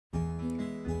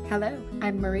Hello,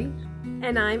 I'm Marie.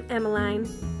 And I'm Emmeline,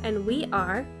 and we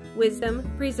are Wisdom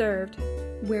Preserved,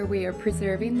 where we are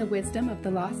preserving the wisdom of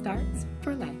the lost arts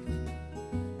for life.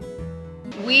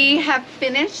 We have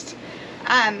finished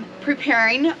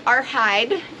preparing our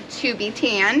hide to be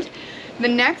tanned. The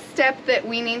next step that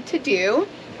we need to do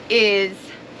is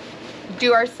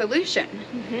do our solution.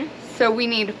 So we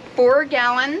need 4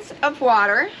 gallons of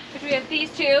water. Which we have these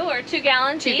 2, or 2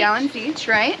 gallons each. 2 gallons each,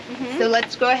 right? So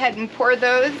let's go ahead and pour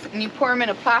those, and you pour them in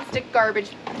a plastic garbage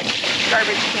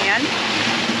can.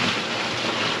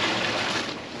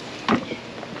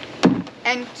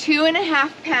 And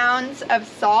 2.5 pounds of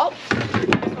salt.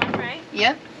 This one, right?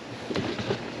 Yep. Go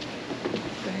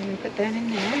ahead and put that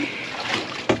in there.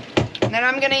 And then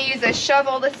I'm going to use a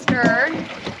shovel to stir.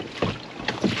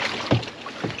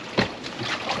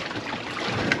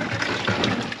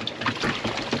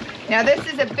 Now this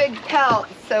is a big pelt,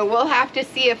 so we'll have to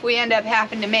see if we end up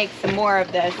having to make some more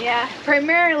of this. Yeah.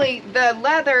 Primarily, the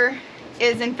leather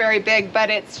isn't very big, but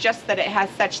it's just that it has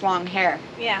such long hair.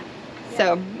 Yeah.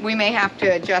 So we may have to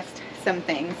adjust some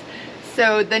things.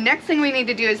 So the next thing we need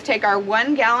to do is take our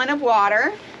 1 gallon of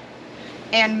water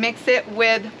and mix it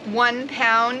with 1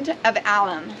 pound of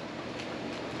alum.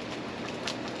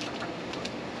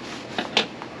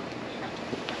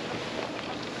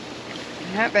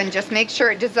 Yep, and just make sure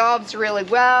it dissolves really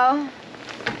well.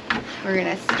 We're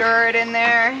gonna stir it in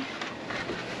there.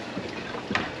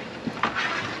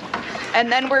 And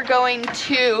then we're going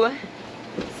to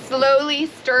slowly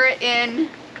stir it in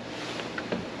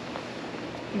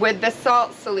with the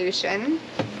salt solution.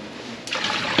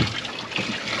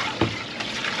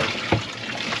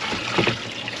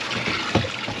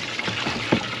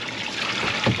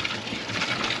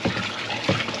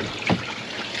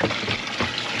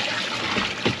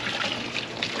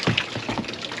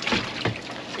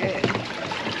 Good.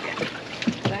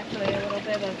 There's actually a little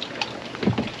bit of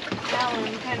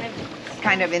alum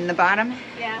Kind of in the bottom.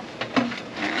 Yeah.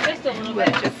 Just a little We'll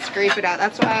bit. just scrape it out.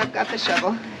 That's why I've got the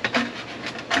shovel.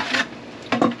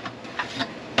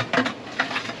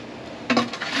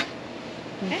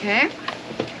 Okay.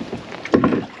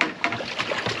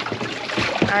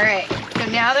 All right. So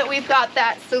now that we've got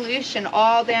that solution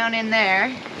all down in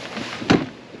there,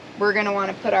 we're going to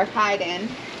want to put our hide in.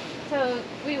 So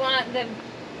we want the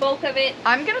bulk of it.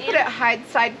 I'm going to put it hide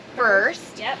side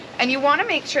first. Yep. And you want to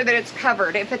make sure that it's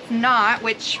covered. If it's not,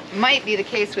 which might be the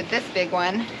case with this big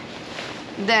one,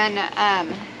 then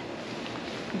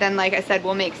like I said,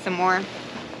 we'll make some more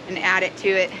and add it to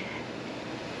it.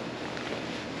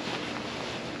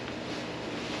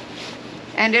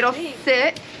 And it'll sit.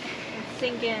 It'll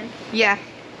sink in. Yeah.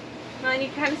 Well, and you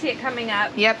kind of see it coming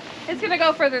up. Yep. It's going to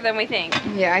go further than we think.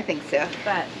 Yeah, I think so.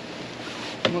 But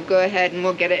we'll go ahead and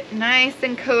we'll get it nice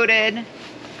and coated.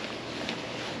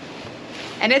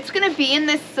 And it's going to be in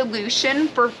this solution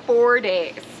for 4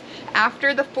 days.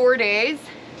 After the 4 days,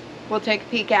 we'll take a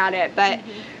peek at it. But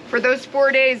for those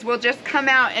 4 days, we'll just come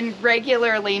out and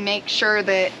regularly make sure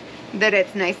that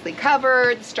it's nicely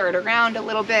covered, stir it around a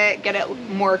little bit, get it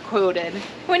more coated.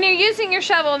 when you're using your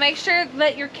shovel, make sure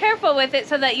that you're careful with it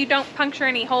so that you don't puncture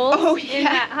any holes in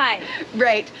that hide.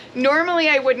 Right. Normally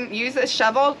I wouldn't use a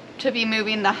shovel to be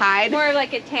moving the hide. More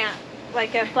like a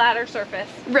like a flatter surface.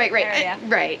 Right, area.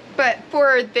 Right. But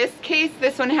for this case,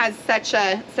 this one has such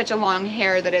a long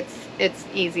hair that it's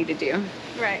easy to do.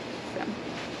 Right. So.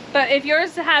 But if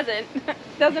yours doesn't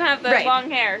have the long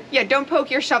hair. Yeah, don't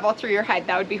poke your shovel through your hide.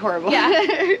 That would be horrible.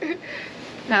 Yeah.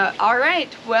 No, all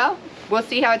right. Well, we'll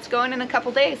see how it's going in a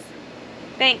couple days.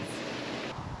 Thanks.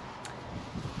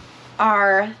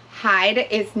 Our hide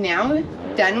is now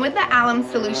done with the alum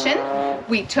solution.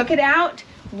 We took it out,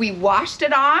 we washed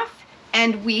it off,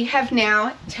 and we have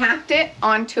now tacked it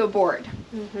onto a board.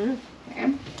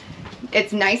 Okay.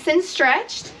 It's nice and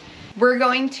stretched. We're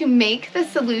going to make the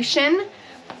solution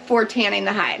for tanning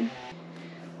the hide.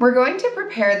 We're going to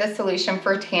prepare the solution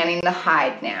for tanning the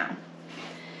hide now.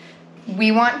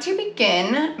 We want to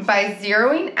begin by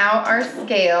zeroing out our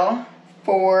scale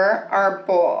for our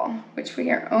bowl, which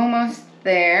we are almost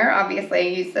there. Obviously, I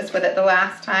used this with it the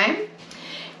last time.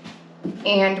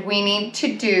 And we need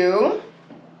to do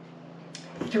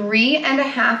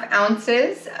 3.5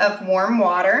 ounces of warm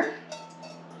water.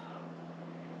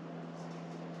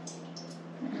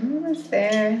 Almost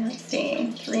there. Let's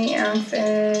see, 3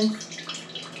 ounces.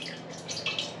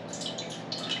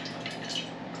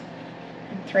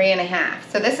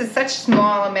 3.5. So this is such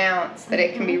small amounts that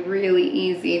it can be really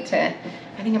easy to,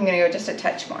 I think I'm gonna go just a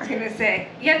touch more. I was gonna say,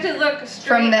 you have to look straight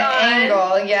from the on.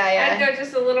 angle, yeah. I'd go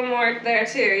just a little more there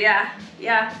too, yeah.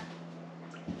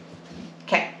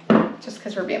 Okay, just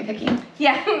because we're being picky.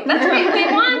 Yeah, that's right.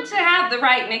 We want to have the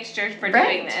right mixture for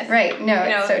doing this. Right, no,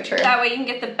 it's so true. That way you can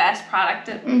get the best product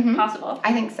possible.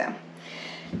 I think so.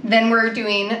 Then we're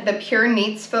doing the pure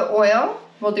neat's foot oil.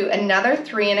 We'll do another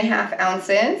 3.5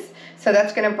 ounces. So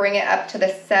that's going to bring it up to the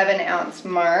 7-ounce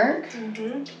mark.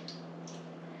 And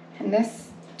this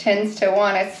tends to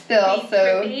want to spill,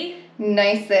 so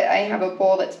nice that I have a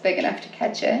bowl that's big enough to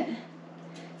catch it.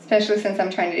 Especially since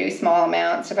I'm trying to do small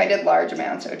amounts. If I did large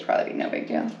amounts, it would probably be no big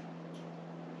deal.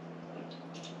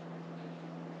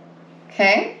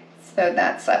 Okay, so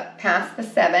that's up past the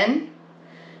 7.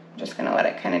 I'm just going to let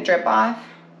it kind of drip off.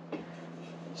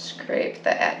 Scrape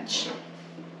the edge.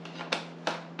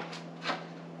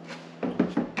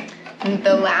 And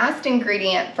the last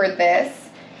ingredient for this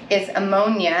is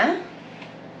ammonia.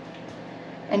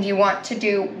 And you want to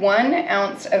do 1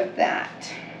 ounce of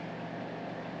that.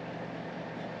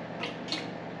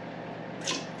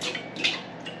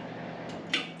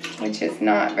 Which is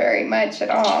not very much at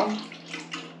all.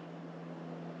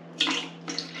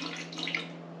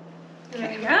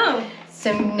 There you go.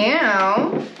 So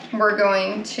now we're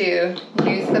going to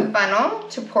use the funnel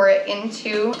to pour it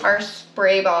into our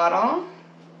spray bottle.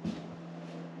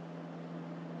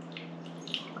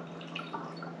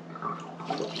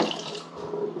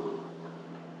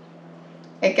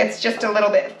 It gets just a little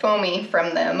bit foamy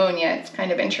from the ammonia. It's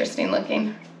kind of interesting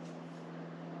looking.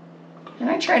 And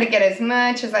I try to get as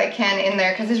much as I can in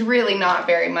there because it's really not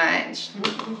very much.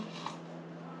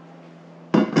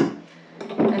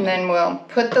 And then we'll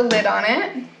put the lid on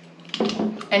it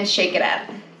and shake it up.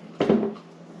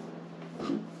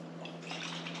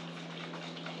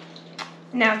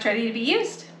 Now it's ready to be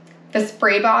used. The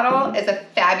spray bottle is a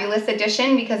fabulous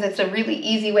addition because it's a really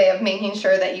easy way of making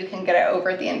sure that you can get it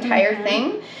over the entire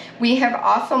thing. We have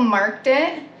also marked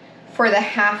it for the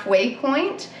halfway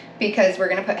point because we're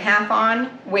going to put half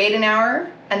on, wait an hour,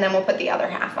 and then we'll put the other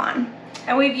half on.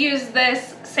 And we've used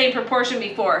this same proportion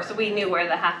before, so we knew where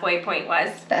the halfway point was.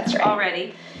 That's right.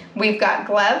 Already. We've got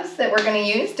gloves that we're going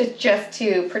to use just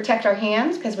to protect our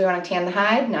hands because we want to tan the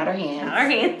hide, not our hands. Not our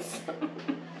hands.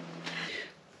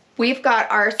 We've got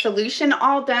our solution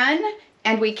all done,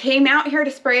 and we came out here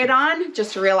to spray it on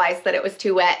just to realize that it was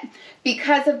too wet.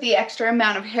 Because of the extra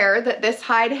amount of hair that this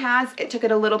hide has, it took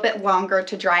it a little bit longer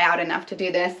to dry out enough to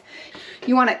do this.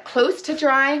 You want it close to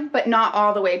dry, but not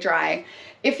all the way dry.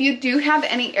 If you do have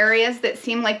any areas that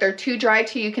seem like they're too dry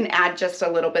to, you can add just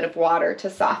a little bit of water to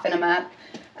soften them up.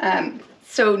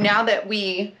 So now that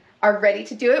we are ready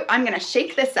to do it, I'm gonna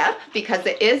shake this up because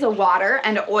it is a water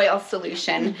and oil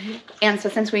solution. And so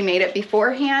since we made it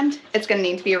beforehand, it's gonna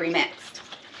need to be remixed.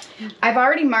 I've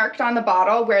already marked on the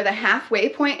bottle where the halfway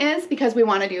point is because we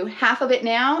wanna do half of it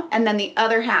now and then the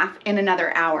other half in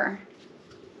another hour.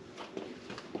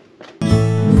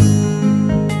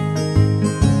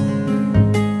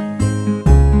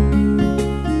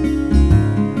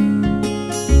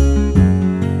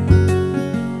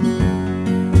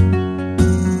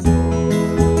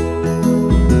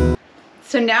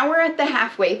 So now we're at the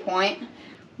halfway point.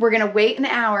 We're gonna wait an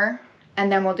hour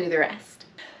and then we'll do the rest.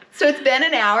 So it's been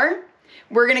an hour.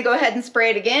 We're gonna go ahead and spray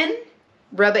it again,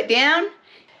 rub it down,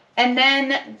 and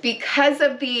then because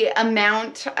of the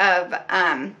amount of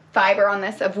fiber on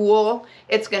this, of wool,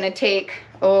 it's gonna take,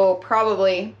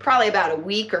 probably about a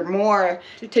week or more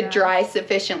to dry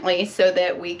sufficiently so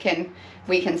that we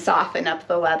can soften up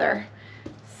the leather.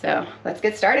 So let's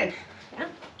get started. Yeah.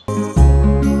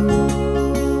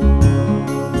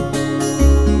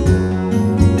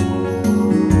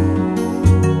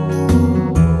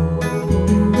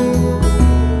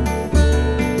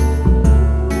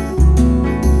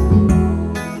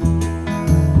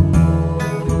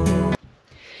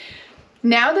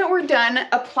 Now that we're done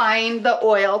applying the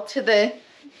oil to the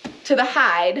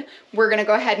hide, we're gonna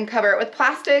go ahead and cover it with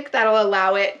plastic. That'll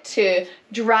allow it to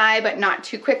dry, but not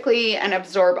too quickly, and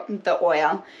absorb the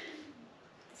oil.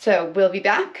 So we'll be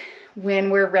back when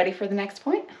we're ready for the next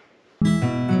point.